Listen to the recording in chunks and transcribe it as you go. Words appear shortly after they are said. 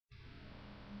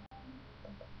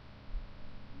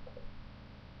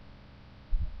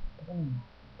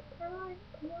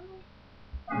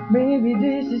Maybe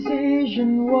this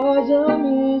decision was a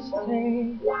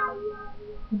mistake.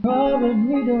 You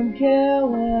probably don't care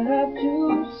what I have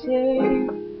to say,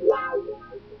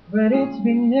 but it's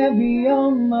been heavy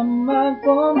on my mind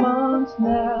for months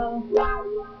now.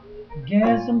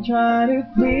 Guess I'm trying to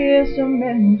clear some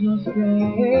mental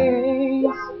space.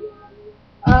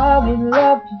 I would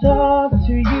love to talk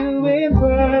to you in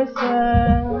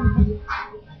person,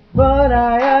 but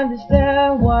I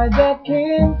understand why that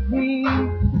can't be.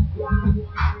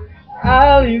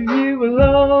 I'll leave you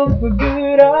alone for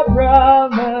good, I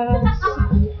promise.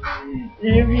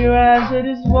 If you answer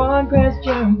this one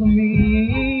question for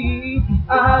me,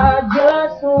 I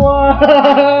just want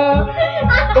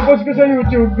tapos ko sa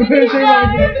YouTube.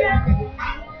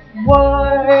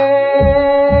 Whatever,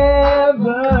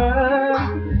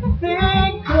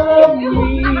 think of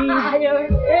me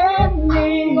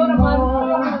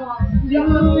anymore. Do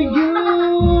you?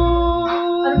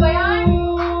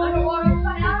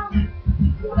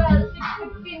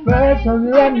 First,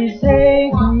 let me say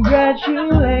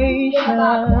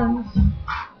congratulations.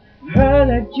 Heard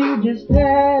that you just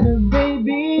had a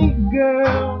baby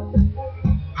girl.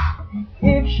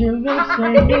 If she looks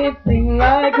anything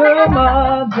like her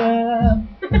mother,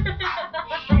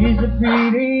 she's the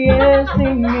prettiest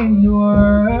thing in the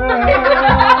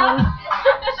world.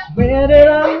 Swear that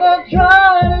I'm not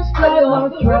trying to start no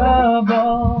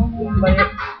trouble, but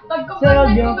tell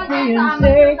your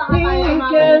fiancé he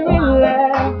can relax.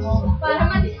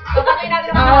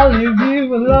 I'll leave you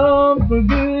alone for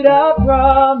good, I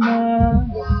promise.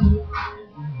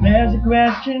 There's a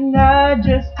question I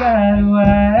just gotta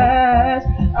ask.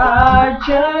 I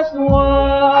just wonder,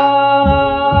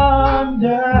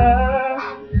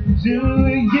 do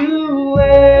you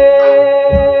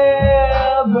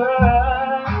ever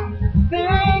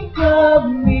think of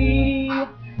me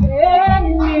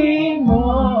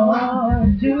anymore?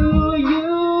 Do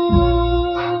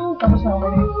you? Tapos na ako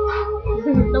eh.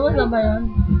 Tapos na ba yun?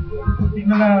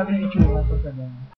 Tignan na natin yung itsura pagka ganun.